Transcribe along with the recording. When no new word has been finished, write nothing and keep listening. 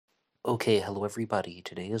Okay, hello everybody.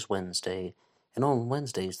 Today is Wednesday, and on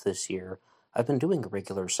Wednesdays this year, I've been doing a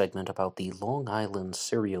regular segment about the Long Island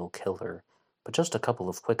serial killer. But just a couple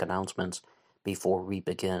of quick announcements before we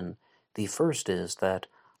begin. The first is that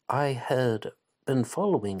I had been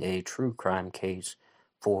following a true crime case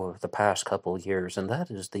for the past couple years, and that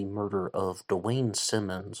is the murder of Dwayne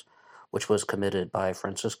Simmons, which was committed by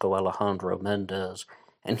Francisco Alejandro Mendez,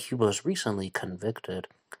 and he was recently convicted.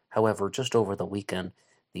 However, just over the weekend,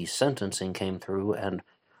 the sentencing came through, and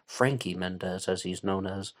Frankie Mendez, as he's known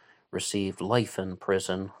as, received life in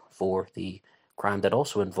prison for the crime that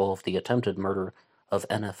also involved the attempted murder of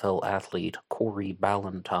NFL athlete Corey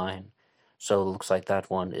Ballantyne. So it looks like that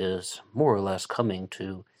one is more or less coming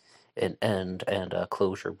to an end, and a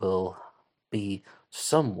closure will be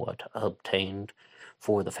somewhat obtained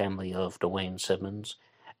for the family of Dwayne Simmons.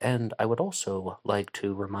 And I would also like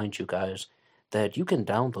to remind you guys that you can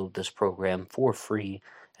download this program for free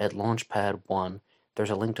at Launchpad One. There's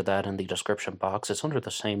a link to that in the description box. It's under the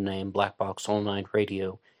same name, Black Box Online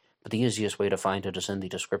Radio, but the easiest way to find it is in the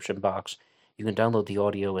description box. You can download the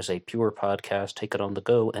audio as a pure podcast, take it on the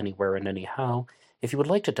go anywhere and anyhow. If you would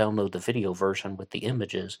like to download the video version with the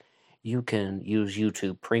images, you can use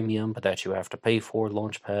YouTube Premium, but that you have to pay for.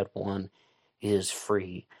 Launchpad One is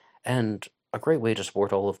free. And a great way to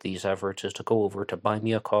support all of these efforts is to go over to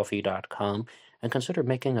buymeacoffee.com and consider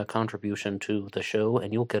making a contribution to the show,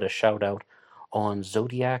 and you'll get a shout out on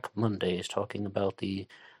Zodiac Mondays talking about the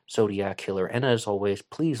Zodiac Killer. And as always,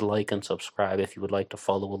 please like and subscribe if you would like to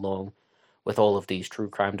follow along with all of these true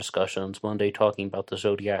crime discussions. Monday talking about the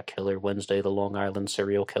Zodiac Killer, Wednesday the Long Island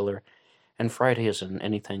serial killer, and Friday is an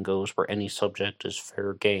anything goes where any subject is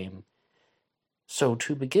fair game. So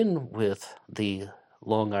to begin with the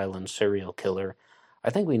Long Island serial killer, I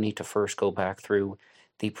think we need to first go back through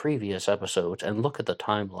the previous episodes and look at the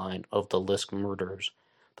timeline of the Lisk murders.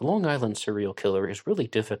 The Long Island serial killer is really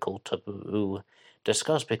difficult to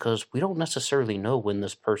discuss because we don't necessarily know when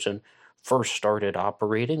this person first started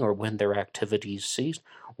operating or when their activities ceased,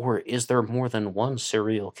 or is there more than one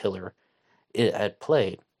serial killer at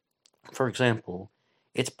play? For example,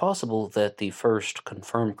 it's possible that the first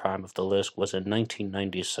confirmed crime of the Lisk was in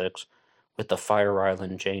 1996 with the Fire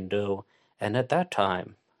Island Jane Doe, and at that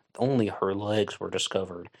time, only her legs were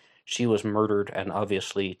discovered. She was murdered and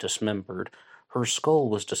obviously dismembered. Her skull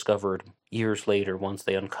was discovered years later once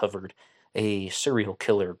they uncovered a serial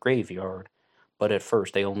killer graveyard, but at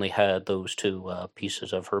first they only had those two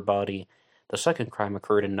pieces of her body. The second crime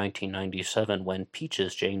occurred in 1997 when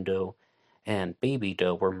Peaches Jane Doe and Baby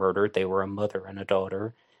Doe were murdered. They were a mother and a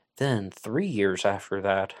daughter. Then, 3 years after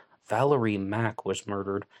that, Valerie Mack was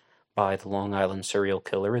murdered by the Long Island serial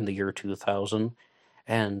killer in the year 2000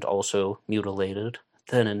 and also mutilated.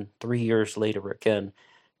 Then, 3 years later again,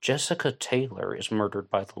 Jessica Taylor is murdered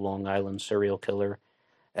by the Long Island serial killer,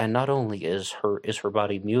 and not only is her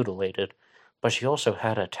body mutilated, but she also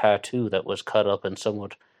had a tattoo that was cut up in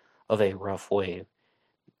somewhat of a rough way.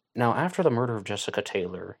 Now, after the murder of Jessica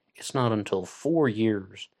Taylor, it's not until 4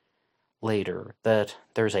 years later that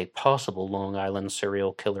there's a possible Long Island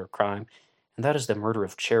serial killer crime, and that is the murder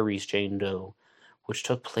of Cherries Jane Doe, which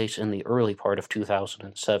took place in the early part of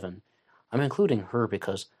 2007. I'm including her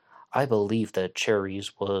because I believe that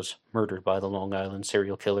Cherries was murdered by the Long Island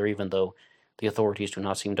serial killer, even though the authorities do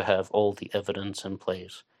not seem to have all the evidence in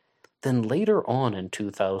place. Then later on in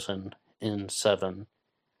 2007,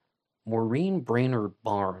 Maureen Brainerd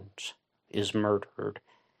Barnes is murdered,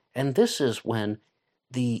 and this is when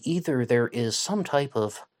either there is some type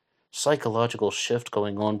of psychological shift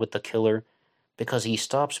going on with the killer because he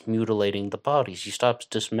stops mutilating the bodies, he stops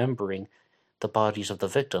dismembering the bodies of the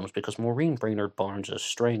victims because Maureen Brainerd Barnes is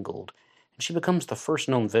strangled, and she becomes the first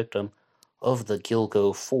known victim of the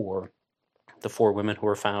Gilgo Four, the four women who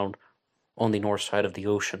were found on the north side of the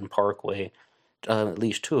Ocean Parkway. At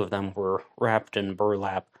least two of them were wrapped in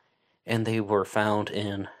burlap, and they were found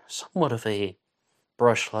in somewhat of a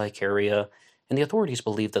brush-like area, and the authorities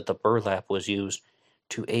believe that the burlap was used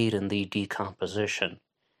to aid in the decomposition.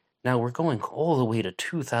 Now, we're going all the way to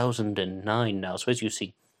 2009 now, so as you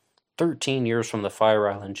see, 13 years from the Fire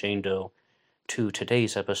Island Jane Doe to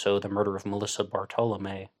today's episode, the murder of Melissa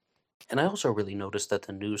Barthelemy. And I also really noticed that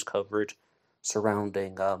the news coverage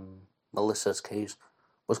surrounding Melissa's case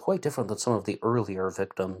was quite different than some of the earlier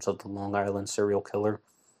victims of the Long Island serial killer,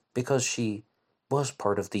 because she was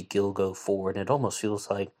part of the Gilgo Four, and it almost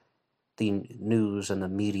feels like the news and the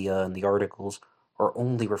media and the articles are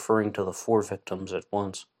only referring to the four victims at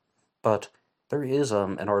once. But there is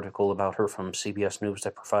an article about her from CBS News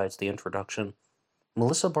that provides the introduction.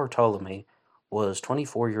 Melissa Barthelemy was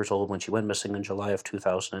 24 years old when she went missing in July of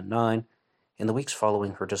 2009, In the weeks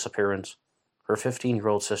following her disappearance, her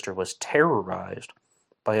 15-year-old sister was terrorized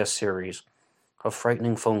by a series of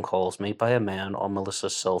frightening phone calls made by a man on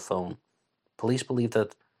Melissa's cell phone. Police believe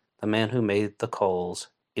that the man who made the calls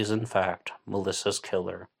is in fact Melissa's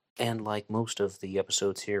killer. And like most of the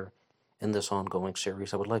episodes here in this ongoing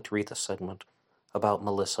series, I would like to read the segment about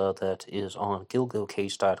Melissa that is on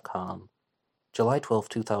GilgoCase.com. July 12,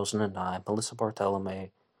 2009, Melissa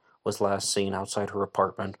Barthelemy was last seen outside her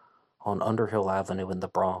apartment on Underhill Avenue in the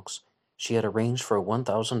Bronx. She had arranged for a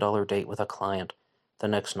 $1,000 date with a client the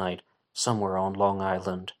next night, somewhere on Long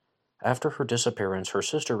Island. After her disappearance, her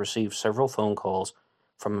sister received several phone calls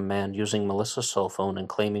from a man using Melissa's cell phone and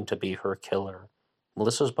claiming to be her killer.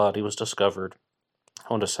 Melissa's body was discovered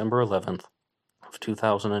on December 11th of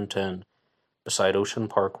 2010 beside Ocean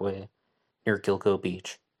Parkway near Gilgo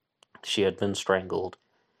Beach. She had been strangled.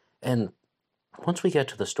 And once we get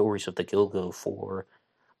to the stories of the Gilgo Four,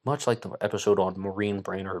 much like the episode on Maureen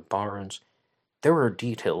Brainerd Barnes, there are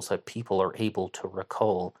details that people are able to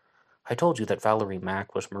recall. I told you that Valerie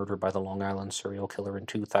Mack was murdered by the Long Island serial killer in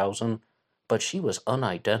 2000, but she was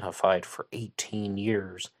unidentified for 18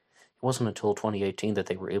 years. It wasn't until 2018 that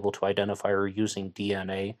they were able to identify her using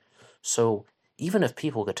DNA. So even if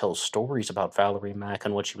people could tell stories about Valerie Mack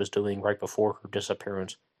and what she was doing right before her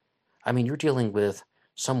disappearance, I mean, you're dealing with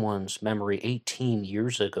someone's memory 18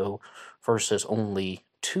 years ago versus only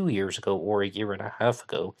 2 years ago or a year and a half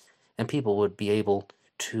ago, and people would be able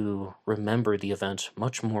to remember the events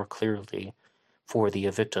much more clearly for the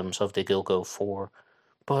victims of the Gilgo Four.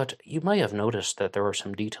 But you might have noticed that there are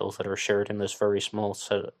some details that are shared in this very small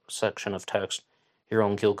section of text here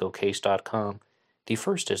on GilgoCase.com. The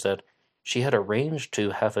first is that she had arranged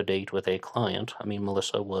to have a date with a client. I mean,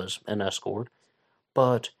 Melissa was an escort,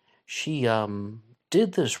 but she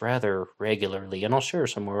did this rather regularly, and I'll share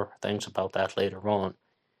some more things about that later on.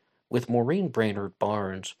 With Maureen Brainerd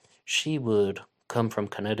Barnes, she would come from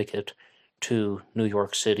Connecticut to New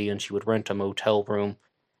York City, and she would rent a motel room,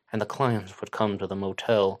 and the clients would come to the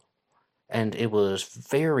motel, and it was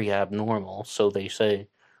very abnormal, so they say,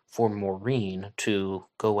 for Maureen to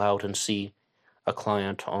go out and see a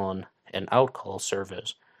client on an outcall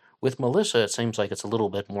service. With Melissa, it seems like it's a little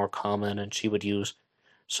bit more common, and she would use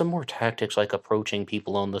some more tactics like approaching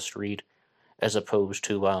people on the street as opposed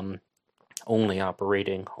to only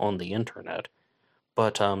operating on the internet.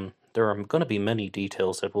 But there are going to be many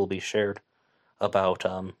details that will be shared about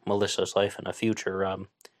Melissa's life in a future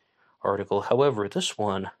article. However, this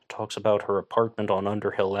one talks about her apartment on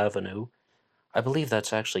Underhill Avenue. I believe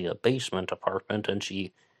that's actually a basement apartment, and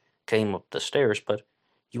she came up the stairs, but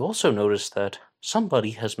you also notice that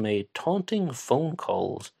somebody has made taunting phone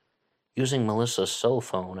calls using Melissa's cell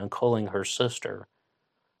phone and calling her sister.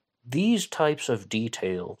 These types of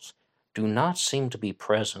details do not seem to be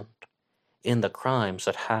present in the crimes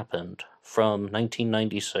that happened from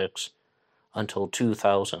 1996 until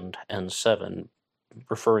 2007,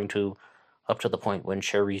 referring to up to the point when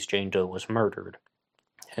Sherry's Jane Doe was murdered.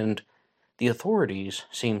 And the authorities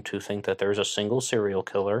seem to think that there's a single serial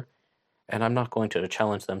killer, and I'm not going to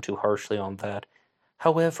challenge them too harshly on that.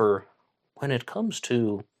 However, when it comes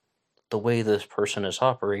to the way this person is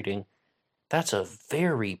operating, that's a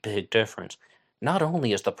very big difference. Not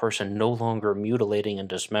only is the person no longer mutilating and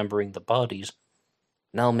dismembering the bodies,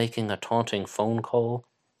 now making a taunting phone call,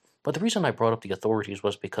 but the reason I brought up the authorities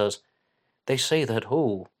was because they say that,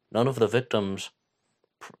 none of the victims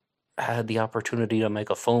had the opportunity to make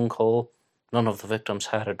a phone call, none of the victims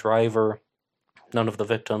had a driver, none of the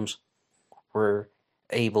victims were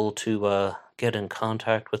able to get in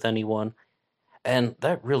contact with anyone. And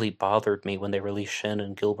that really bothered me when they released Shen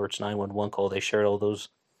and Gilbert's 911 call. They shared all those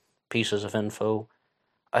pieces of info.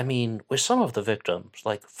 I mean, with some of the victims,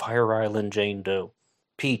 like Fire Island Jane Doe,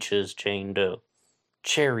 Peaches Jane Doe,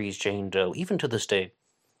 Cherry's Jane Doe, even to this day,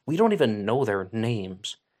 we don't even know their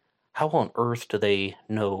names. How on earth do they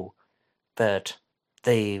know that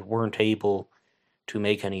they weren't able to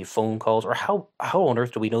make any phone calls? Or how on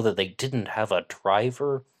earth do we know that they didn't have a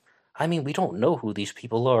driver? I mean, we don't know who these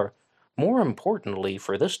people are. More importantly,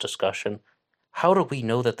 for this discussion, how do we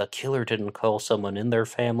know that the killer didn't call someone in their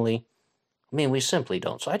family? I mean, we simply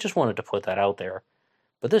don't. So I just wanted to put that out there.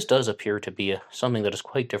 But this does appear to be something that is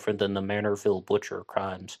quite different than the Manorville Butcher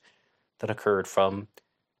crimes that occurred from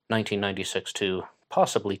 1996 to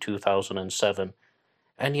possibly 2007.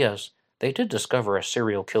 And yes, they did discover a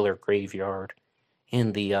serial killer graveyard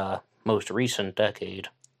in the most recent decade.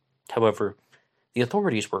 However, the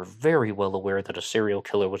authorities were very well aware that a serial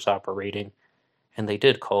killer was operating, and they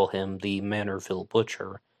did call him the Manorville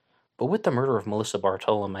Butcher. But with the murder of Melissa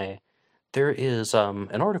Barthelemy, there is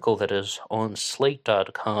an article that is on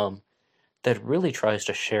Slate.com that really tries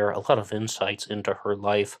to share a lot of insights into her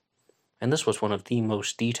life, and this was one of the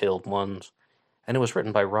most detailed ones. And it was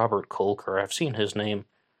written by Robert Kolker. I've seen his name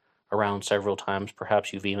around several times.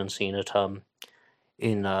 Perhaps you've even seen it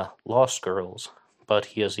in Lost Girls, but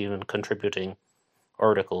he is even contributing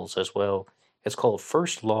articles as well. It's called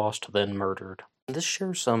First Lost, Then Murdered. This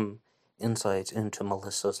shares some insights into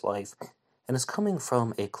Melissa's life, and is coming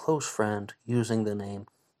from a close friend using the name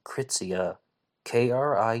Kritzia,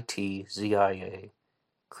 Kritzia.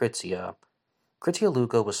 Kritzia. Kritzia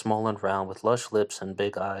Lugo was small and round, with lush lips and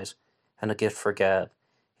big eyes, and a gift for gab.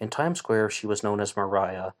 In Times Square she was known as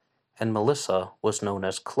Mariah, and Melissa was known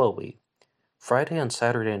as Chloe. Friday and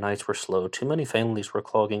Saturday nights were slow. Too many families were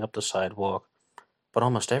clogging up the sidewalk, but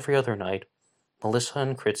almost every other night, Melissa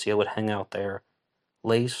and Kritzia would hang out there.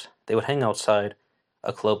 They would hang outside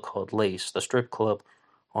a club called Lace, the strip club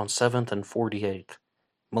on 7th and 48th.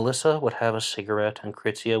 Melissa would have a cigarette and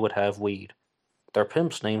Kritzia would have weed. Their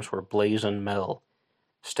pimps' names were Blaze and Mel.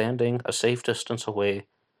 Standing a safe distance away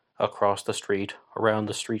across the street, around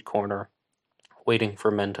the street corner, waiting for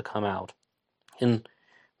men to come out. In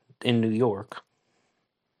New York,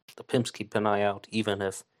 the pimps keep an eye out, even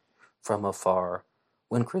if from afar.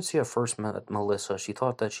 When Kritzia first met Melissa, she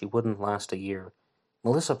thought that she wouldn't last a year.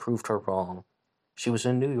 Melissa proved her wrong. She was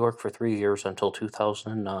in New York for 3 years until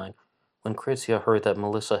 2009, when Kritzia heard that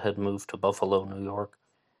Melissa had moved to Buffalo, New York,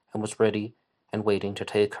 and was ready and waiting to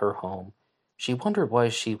take her home. She wondered why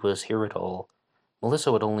she was here at all.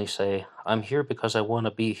 Melissa would only say, "I'm here because I want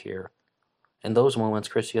to be here." In those moments,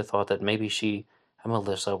 Kritzia thought that maybe she and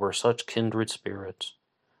Melissa were such kindred spirits.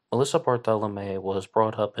 Melissa Barthelemy was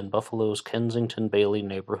brought up in Buffalo's Kensington Bailey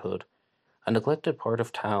neighborhood, a neglected part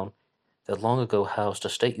of town that long ago housed a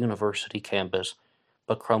state university campus,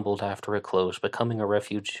 but crumbled after it closed, becoming a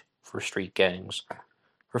refuge for street gangs.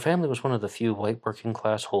 Her family was one of the few white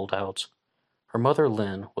working-class holdouts. Her mother,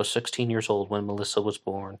 Lynn, was 16 years old when Melissa was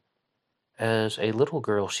born. As a little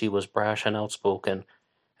girl, she was brash and outspoken,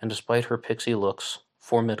 and despite her pixie looks,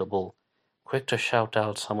 formidable, quick to shout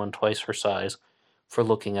out someone twice her size for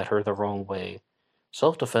looking at her the wrong way.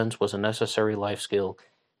 Self-defense was a necessary life skill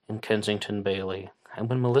in Kensington Bailey, and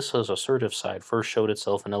when Melissa's assertive side first showed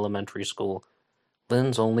itself in elementary school,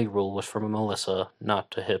 Lynn's only rule was for Melissa not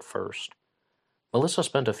to hit first. Melissa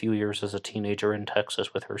spent a few years as a teenager in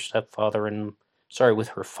Texas with her father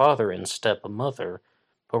and stepmother,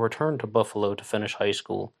 but returned to Buffalo to finish high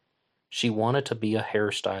school. She wanted to be a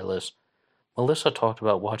hairstylist. Melissa talked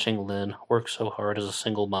about watching Lynn work so hard as a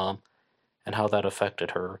single mom and how that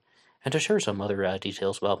affected her. And to share some other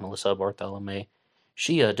details about Melissa Barthelemy,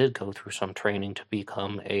 she did go through some training to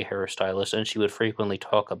become a hairstylist, and she would frequently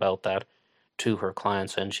talk about that to her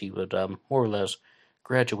clients, and she would more or less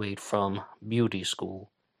graduate from beauty school.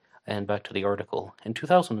 And back to the article. In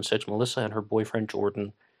 2006, Melissa and her boyfriend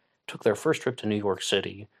Jordan took their first trip to New York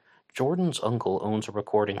City. Jordan's uncle owns a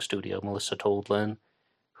recording studio, Melissa told Lynn,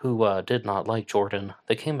 who did not like Jordan.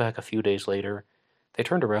 They came back a few days later. They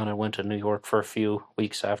turned around and went to New York for a few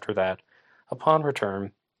weeks after that. Upon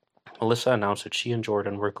return, Melissa announced that she and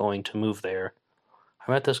Jordan were going to move there.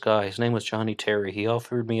 "I met this guy. His name was Johnny Terry. He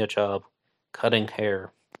offered me a job, cutting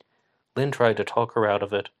hair." Lynn tried to talk her out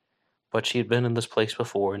of it, but she had been in this place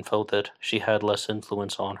before and felt that she had less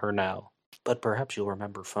influence on her now. But perhaps you'll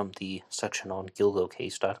remember from the section on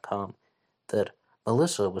GilgoCase.com that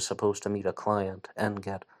Melissa was supposed to meet a client and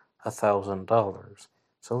get $1,000.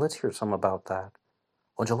 So let's hear some about that.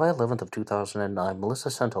 On July 11th of 2009,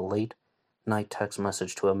 Melissa sent a late-night text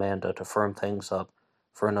message to Amanda to firm things up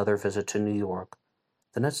for another visit to New York.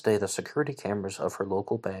 The next day, the security cameras of her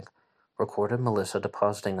local bank recorded Melissa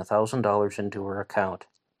depositing $1,000 into her account.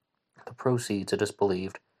 The proceeds, it is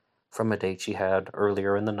believed, from a date she had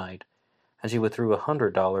earlier in the night, and she withdrew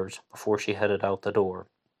 $100 before she headed out the door.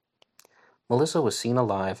 Melissa was seen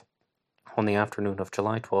alive on the afternoon of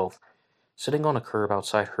July 12th, sitting on a curb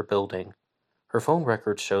outside her building. Her phone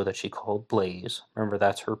records show that she called Blaze, remember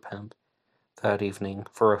that's her pimp, that evening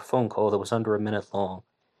for a phone call that was under a minute long.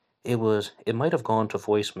 It might have gone to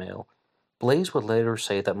voicemail. Blaze would later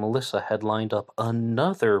say that Melissa had lined up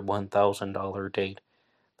another $1,000 date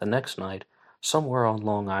the next night, somewhere on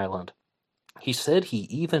Long Island. He said he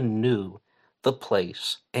even knew the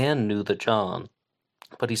place and knew the John,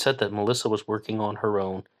 but he said that Melissa was working on her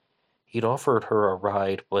own. He'd offered her a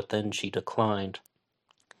ride, but then she declined.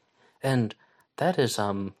 And that is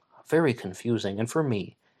very confusing, and for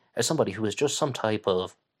me, as somebody who is just some type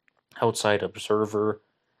of outside observer,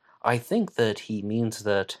 I think that he means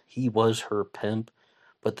that he was her pimp,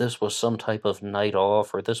 but this was some type of night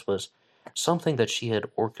off, or this was something that she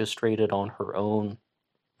had orchestrated on her own,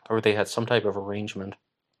 or they had some type of arrangement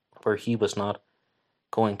where he was not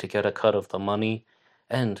going to get a cut of the money.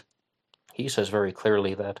 And he says very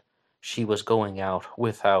clearly that she was going out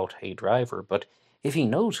without a driver. But if he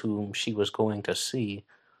knows whom she was going to see,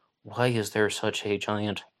 why is there such a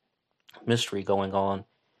giant mystery going on?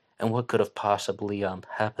 And what could have possibly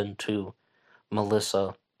happened to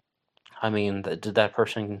Melissa? I mean, did that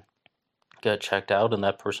person get checked out and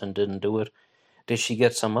that person didn't do it? Did she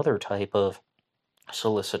get some other type of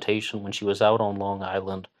solicitation when she was out on Long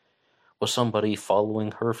Island? Was somebody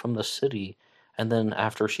following her from the city? And then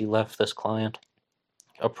after she left, this client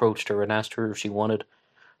approached her and asked her if she wanted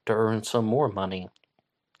to earn some more money.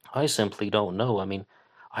 I simply don't know. I mean,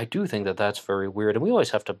 I do think that that's very weird, and we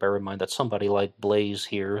always have to bear in mind that somebody like Blaze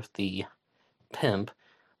here, the pimp,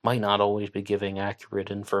 might not always be giving accurate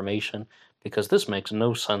information, because this makes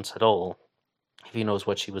no sense at all. If he knows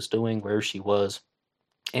what she was doing, where she was,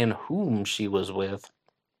 and whom she was with,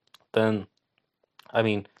 then, I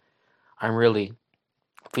mean, I'm really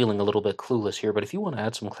feeling a little bit clueless here, but if you want to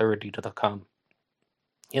add some clarity to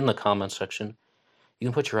in the comments section, you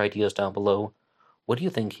can put your ideas down below. What do you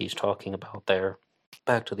think he's talking about there?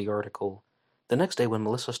 Back to the article. The next day, when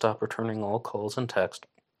Melissa stopped returning all calls and texts,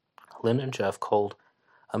 Lynn and Jeff called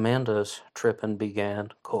off Amanda's trip and began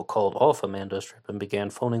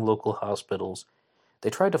phoning local hospitals. They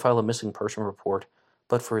tried to file a missing person report,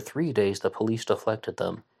 but for 3 days the police deflected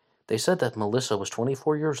them. They said that Melissa was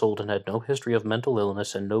 24 years old and had no history of mental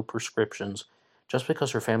illness and no prescriptions. Just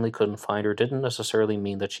because her family couldn't find her didn't necessarily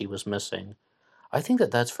mean that she was missing. I think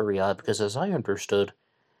that that's very odd because, as I understood,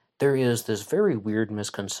 there is this very weird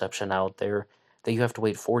misconception out there that you have to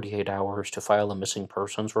wait 48 hours to file a missing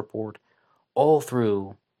persons report. All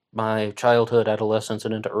through my childhood, adolescence,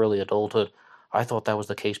 and into early adulthood, I thought that was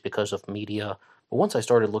the case because of media. But once I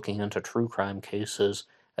started looking into true crime cases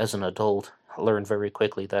as an adult, I learned very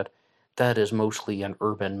quickly that that is mostly an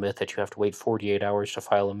urban myth that you have to wait 48 hours to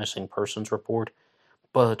file a missing persons report.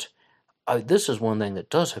 But this is one thing that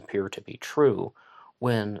does appear to be true.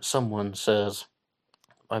 When someone says,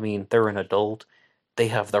 I mean, they're an adult, they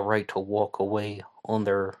have the right to walk away on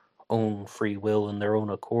their own free will and their own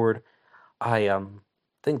accord. I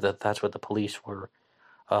think that that's what the police were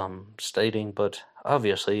stating, but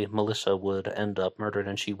obviously Melissa would end up murdered,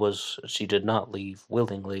 and she did not leave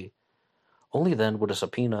willingly. Only then would a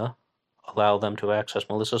subpoena allow them to access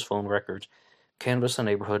Melissa's phone records, canvass the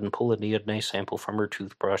neighborhood, and pull a DNA sample from her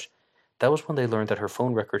toothbrush. That was when they learned that her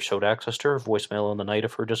phone records showed access to her voicemail on the night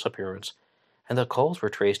of her disappearance, and the calls were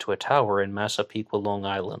traced to a tower in Massapequa, Long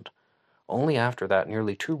Island. Only after that,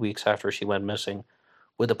 nearly 2 weeks after she went missing,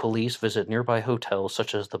 would the police visit nearby hotels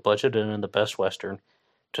such as the Budget Inn and the Best Western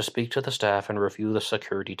to speak to the staff and review the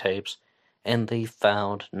security tapes, and they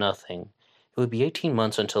found nothing. It would be 18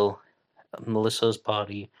 months until Melissa's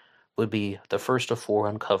body would be the first of 4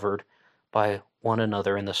 uncovered by one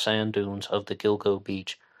another in the sand dunes of the Gilgo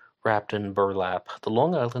Beach, wrapped in burlap. The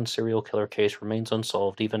Long Island serial killer case remains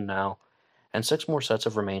unsolved even now, and 6 more sets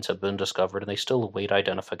of remains have been discovered, and they still await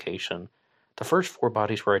identification. The first 4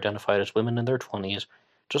 bodies were identified as women in their 20s,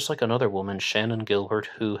 just like another woman, Shannon Gilbert,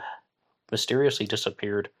 who mysteriously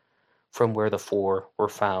disappeared from where the 4 were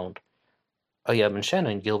found. Oh yeah, and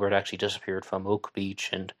Shannon Gilbert actually disappeared from Oak Beach,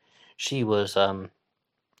 and she was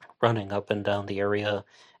running up and down the area,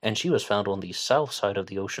 and she was found on the south side of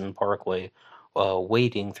the Ocean Parkway,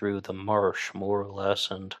 wading through the marsh, more or less,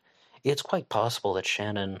 and it's quite possible that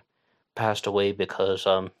Shannon passed away because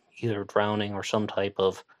either drowning or some type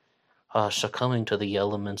of succumbing to the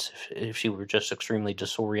elements if she were just extremely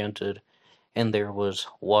disoriented and there was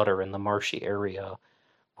water in the marshy area,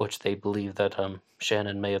 which they believe that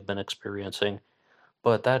Shannon may have been experiencing.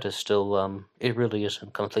 But that is still, it really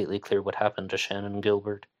isn't completely clear what happened to Shannon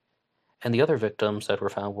Gilbert. And the other victims that were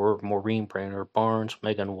found were Maureen Brainerd Barnes,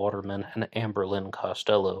 Megan Waterman, and Amberlynn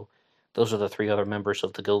Costello. Those are the 3 other members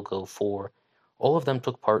of the Gilgo Four. All of them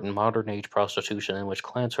took part in modern-age prostitution in which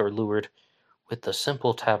clients are lured with the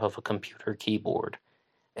simple tap of a computer keyboard.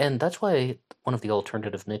 And that's why one of the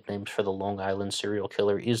alternative nicknames for the Long Island serial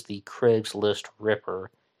killer is the Craigslist Ripper.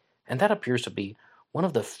 And that appears to be one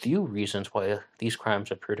of the few reasons why these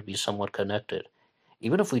crimes appear to be somewhat connected.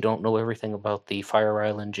 Even if we don't know everything about the Fire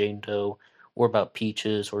Island Jane Doe, or about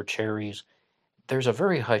peaches or cherries, there's a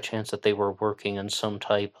very high chance that they were working in some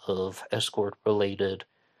type of escort-related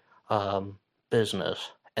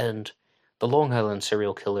business. And the Long Island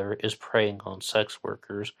serial killer is preying on sex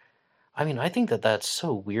workers. I mean, I think that that's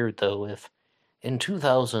so weird, though, if in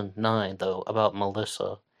 2009, though, about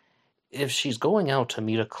Melissa, if she's going out to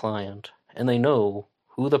meet a client, and they know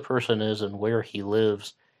who the person is and where he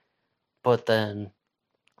lives, but then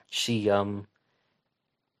she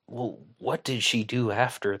Well, what did she do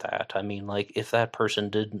after that? I mean, like, if that person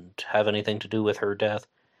didn't have anything to do with her death,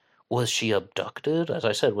 was she abducted? As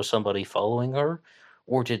I said, was somebody following her?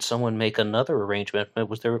 Or did someone make another arrangement?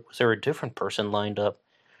 Was there a different person lined up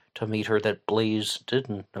to meet her that Blaze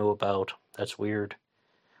didn't know about? That's weird.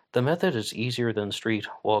 The method is easier than street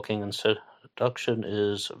walking, and seduction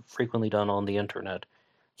is frequently done on the internet.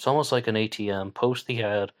 It's almost like an ATM. Post the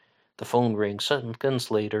ad, the phone rings.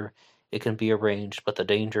 Seconds later, it can be arranged, but the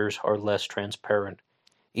dangers are less transparent.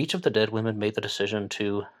 Each of the dead women made the decision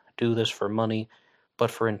to do this for money,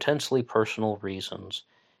 but for intensely personal reasons.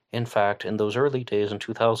 In fact, in those early days in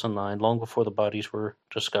 2009, long before the bodies were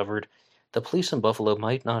discovered, the police in Buffalo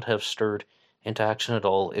might not have stirred into action at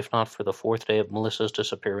all if not for the fourth day of Melissa's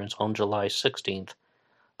disappearance on July 16th.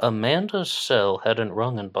 Amanda's cell hadn't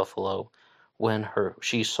rung in Buffalo when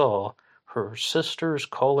she saw her sister's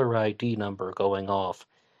caller ID number going off,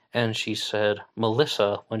 and she said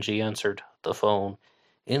Melissa when she answered the phone.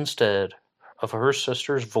 Instead of her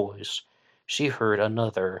sister's voice, she heard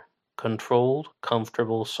another, controlled,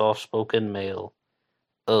 comfortable, soft-spoken male.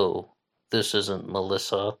 "Oh, this isn't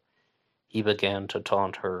Melissa," he began to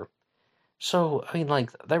taunt her. So, I mean,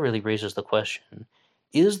 like, that really raises the question.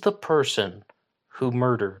 Is the person who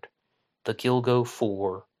murdered the Gilgo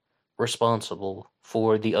Four responsible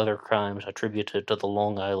for the other crimes attributed to the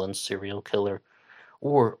Long Island serial killer?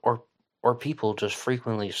 Or are people just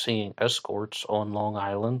frequently seeing escorts on Long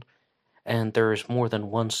Island and there is more than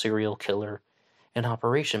one serial killer in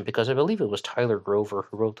operation? Because I believe it was Tyler Grover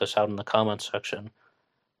who wrote this out in the comments section.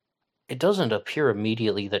 It doesn't appear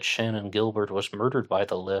immediately that Shannon Gilbert was murdered by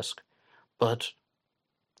the Lisk, but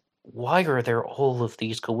why are there all of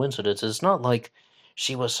these coincidences? It's not like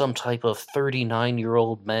she was some type of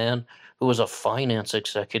 39-year-old man who was a finance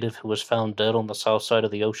executive who was found dead on the south side of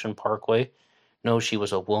the Ocean Parkway. No, she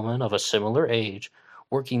was a woman of a similar age,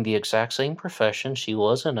 working the exact same profession. She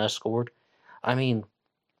was an escort. I mean,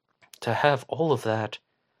 to have all of that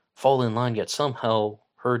fall in line, yet somehow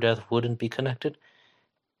her death wouldn't be connected.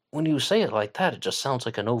 When you say it like that, it just sounds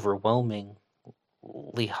like an overwhelmingly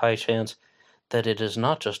high chance that it is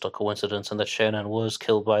not just a coincidence and that Shannon was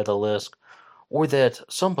killed by the Lisk, or that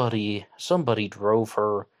somebody drove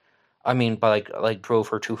her. I mean, by like drove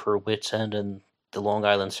her to her wits' end, and the Long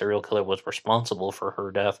Island serial killer was responsible for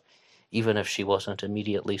her death, even if she wasn't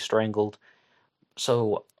immediately strangled.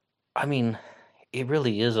 So, I mean, it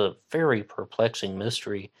really is a very perplexing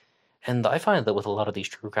mystery, and I find that with a lot of these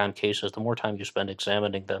true crime cases, the more time you spend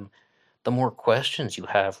examining them, the more questions you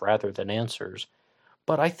have rather than answers.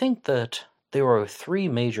 But I think that there are three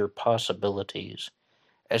major possibilities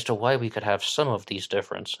as to why we could have some of these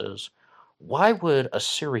differences. Why would a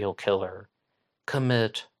serial killer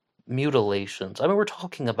commit mutilations? I mean, we're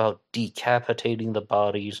talking about decapitating the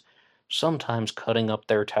bodies, sometimes cutting up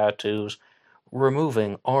their tattoos,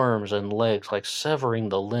 removing arms and legs, like severing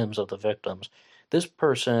the limbs of the victims. This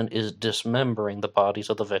person is dismembering the bodies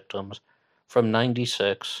of the victims from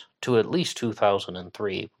 96 to at least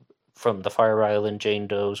 2003, from the Fire Island Jane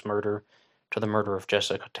Doe's murder to the murder of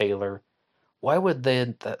Jessica Taylor. Why would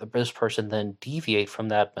this person then deviate from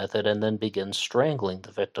that method and then begin strangling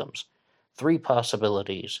the victims? Three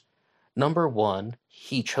possibilities. Number one,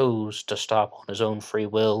 he chose to stop on his own free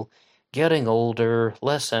will, getting older,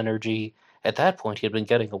 less energy. At that point, he had been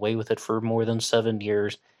getting away with it for more than 7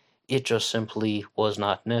 years. It just simply was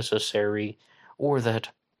not necessary, or that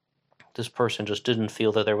this person just didn't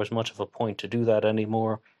feel that there was much of a point to do that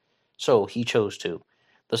anymore, so he chose to.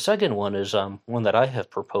 The second one is one that I have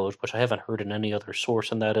proposed, which I haven't heard in any other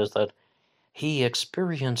source, and that is that he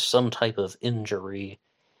experienced some type of injury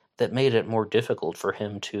that made it more difficult for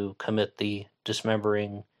him to commit the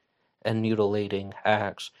dismembering and mutilating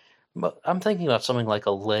acts. But I'm thinking about something like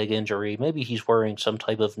a leg injury. Maybe he's wearing some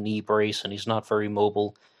type of knee brace and he's not very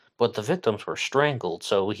mobile, but the victims were strangled,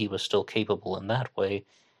 so he was still capable in that way.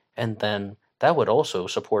 And then that would also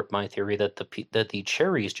support my theory that the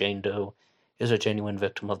Cherries Jane Doe is a genuine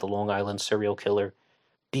victim of the Long Island serial killer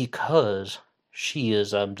because she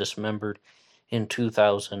is dismembered in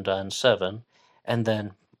 2007, and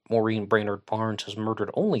then Maureen Brainerd Barnes is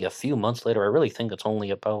murdered only a few months later. I really think it's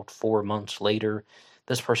only about 4 months later.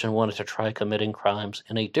 This person wanted to try committing crimes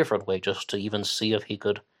in a different way just to even see if he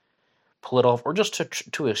could pull it off, or just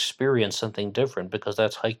to experience something different, because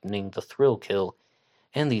that's heightening the thrill kill.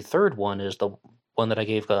 And the third one is the one that I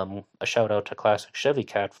gave a shout out to Classic Chevy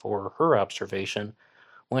Cat for her observation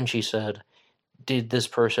when she said, did this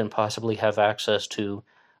person possibly have access to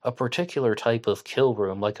a particular type of kill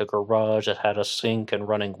room, like a garage that had a sink and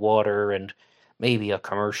running water and maybe a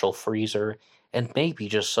commercial freezer, and maybe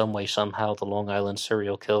just some way, somehow, the Long Island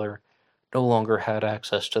serial killer no longer had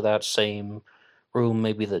access to that same room,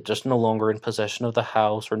 maybe that just no longer in possession of the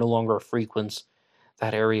house or no longer frequents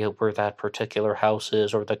that area where that particular house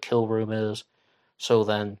is or the kill room is. So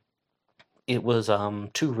then it was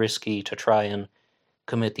too risky to try and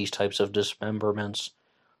commit these types of dismemberments.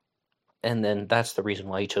 And then that's the reason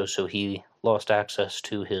why he chose, so he lost access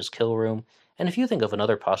to his kill room. And if you think of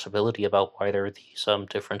another possibility about why there are these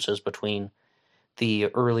differences between the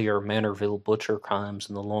earlier Manorville butcher crimes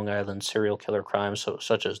and the Long Island serial killer crimes,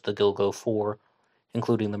 such as the Gilgo Four,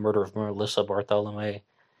 including the murder of Melissa Barthelemy,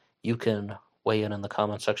 you can weigh in the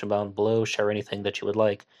comment section down below, share anything that you would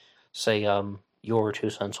like, say your 2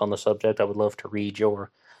 cents on the subject. I would love to read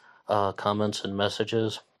your comments and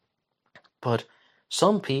messages. But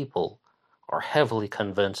some people are heavily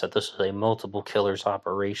convinced that this is a multiple killers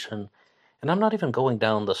operation, and I'm not even going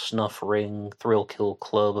down the snuff ring, thrill kill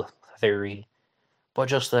club theory, but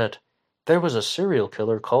just that there was a serial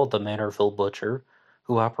killer called the Manorville Butcher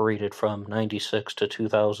who operated from 96 to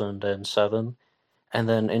 2007. And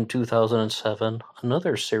then in 2007,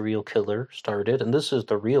 another serial killer started, and this is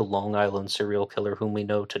the real Long Island serial killer whom we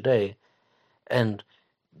know today. And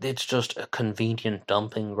it's just a convenient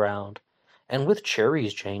dumping ground. And with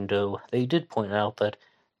Cherry's Jane Doe, they did point out that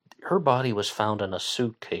her body was found in a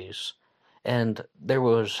suitcase, and there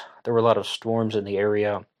were a lot of storms in the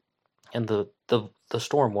area, and the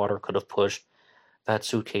storm water could have pushed that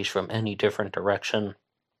suitcase from any different direction.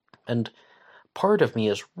 And part of me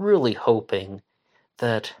is really hoping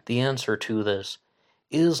that the answer to this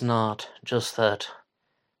is not just that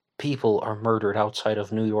people are murdered outside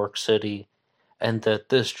of New York City and that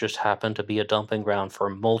this just happened to be a dumping ground for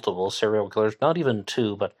multiple serial killers, not even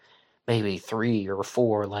two, but maybe 3 or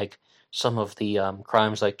 4, like some of the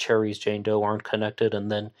crimes like Cherry's Jane Doe aren't connected,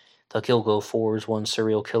 and then the Gilgo Four is one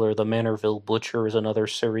serial killer, the Manorville Butcher is another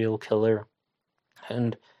serial killer,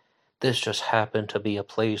 and this just happened to be a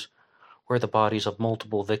place where the bodies of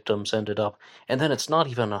multiple victims ended up. And then it's not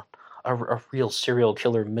even a real serial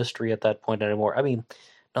killer mystery at that point anymore. I mean,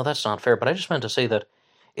 no, that's not fair, but I just meant to say that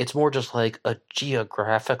it's more just like a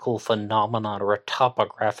geographical phenomenon or a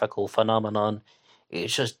topographical phenomenon.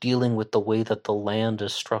 It's just dealing with the way that the land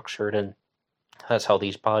is structured, and that's how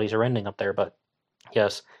these bodies are ending up there. But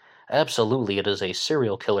yes, absolutely, it is a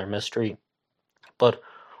serial killer mystery. But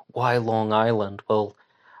why Long Island? Well,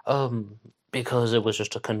 um, because it was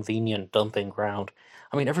just a convenient dumping ground.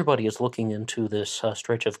 I mean, everybody is looking into this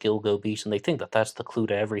stretch of Gilgo Beach, and they think that that's the clue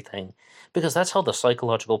to everything, because that's how the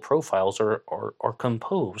psychological profiles are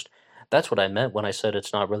composed. That's what I meant when I said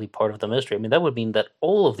it's not really part of the mystery. I mean, that would mean that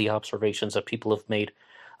all of the observations that people have made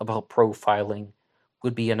about profiling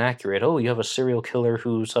would be inaccurate. Oh, you have a serial killer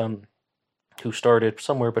who started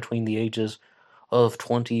somewhere between the ages of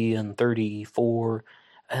 20 and 34,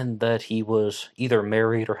 and that he was either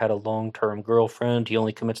married or had a long-term girlfriend. He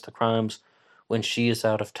only commits the crimes when she is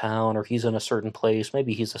out of town or he's in a certain place.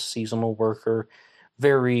 Maybe he's a seasonal worker,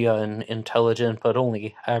 very intelligent but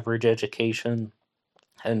only average education,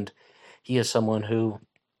 and he is someone who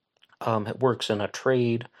works in a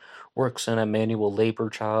trade, works in a manual labor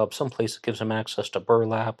job, someplace that gives him access to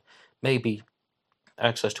burlap, maybe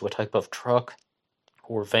access to a type of truck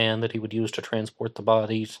or van that he would use to transport the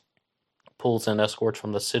bodies, pulls in escorts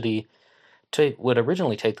from the city, would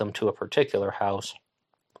originally take them to a particular house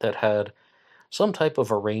that had some type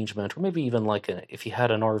of arrangement, or maybe even like if he had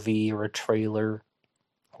an RV or a trailer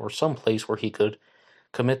or some place where he could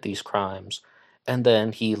commit these crimes. And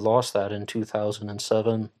then he lost that in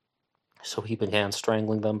 2007, so he began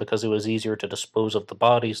strangling them because it was easier to dispose of the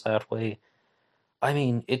bodies that way. I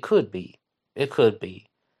mean, it could be. It could be.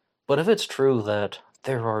 But if it's true that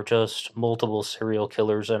there are just multiple serial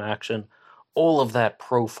killers in action, all of that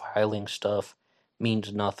profiling stuff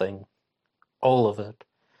means nothing. All of it.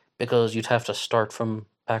 Because you'd have to start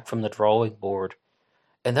back from the drawing board.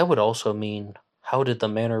 And that would also mean, how did the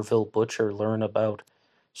Manorville Butcher learn about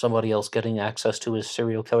somebody else getting access to his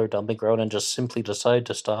serial killer dumping ground and just simply decide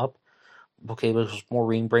to stop? Okay, because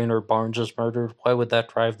Maureen Brainerd Barnes is murdered, why would that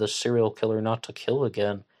drive the serial killer not to kill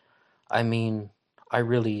again? I mean, I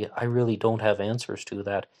really don't have answers to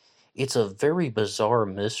that. It's a very bizarre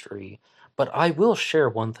mystery, but I will share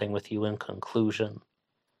one thing with you in conclusion.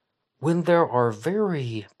 When there are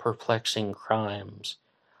very perplexing crimes,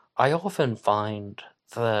 I often find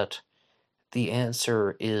that the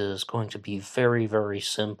answer is going to be very, very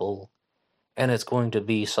simple, and it's going to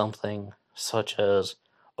be something such as,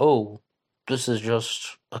 oh, this is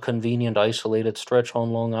just a convenient isolated stretch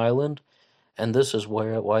on Long Island, and this is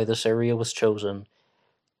why this area was chosen.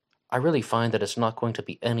 I really find that it's not going to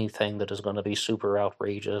be anything that is going to be super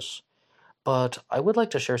outrageous. But I would like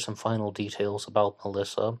to share some final details about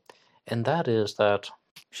Melissa, and that is that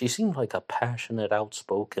she seemed like a passionate,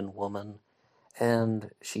 outspoken woman,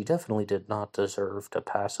 and she definitely did not deserve to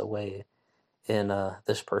pass away in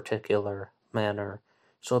this particular manner.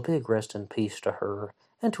 So a big rest in peace to her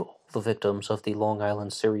and to all the victims of the Long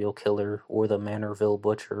Island serial killer or the Manorville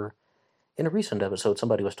butcher. In a recent episode,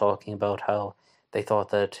 somebody was talking about how they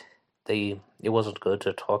thought that it wasn't good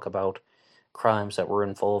to talk about crimes that were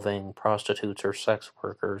involving prostitutes or sex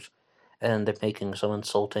workers, and they're making some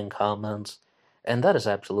insulting comments. And that is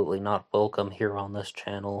absolutely not welcome here on this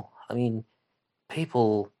channel. I mean,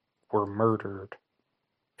 people were murdered,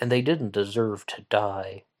 and they didn't deserve to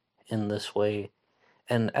die in this way.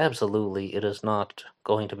 And absolutely, it is not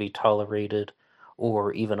going to be tolerated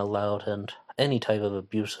or even allowed, and any type of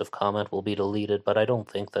abusive comment will be deleted. But I don't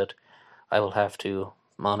think that I will have to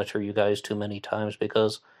monitor you guys too many times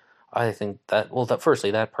because I think that, well, that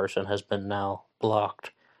firstly, that person has been now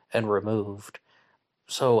blocked and removed.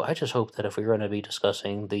 So I just hope that if we're going to be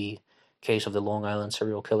discussing the case of the Long Island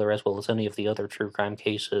serial killer as well as any of the other true crime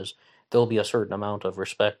cases, there'll be a certain amount of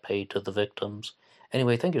respect paid to the victims.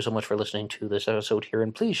 Anyway, thank you so much for listening to this episode here,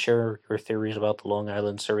 and please share your theories about the Long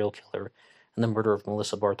Island serial killer and the murder of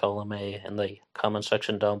Melissa Barthelemy in the comment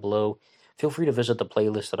section down below. Feel free to visit the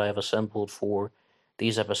playlist that I have assembled for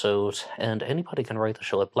these episodes, and anybody can write the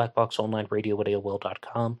show at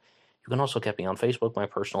blackboxonlineradio@aol.com. You can also get me on Facebook. My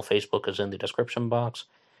personal Facebook is in the description box.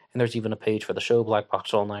 And there's even a page for the show, Black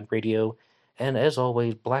Box Online Radio. And as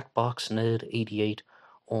always, BlackBoxNed88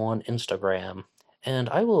 on Instagram. And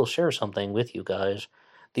I will share something with you guys.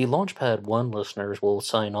 The Launchpad 1 listeners will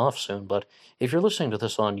sign off soon, but if you're listening to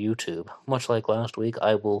this on YouTube, much like last week,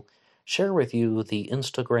 I will share with you the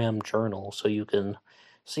Instagram journal so you can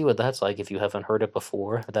see what that's like if you haven't heard it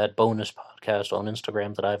before. That bonus podcast on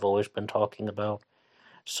Instagram that I've always been talking about.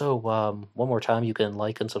 So, one more time, you can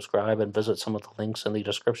like and subscribe and visit some of the links in the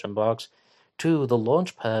description box. To the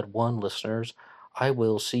Launchpad 1 listeners, I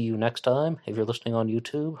will see you next time. If you're listening on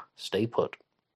YouTube, stay put.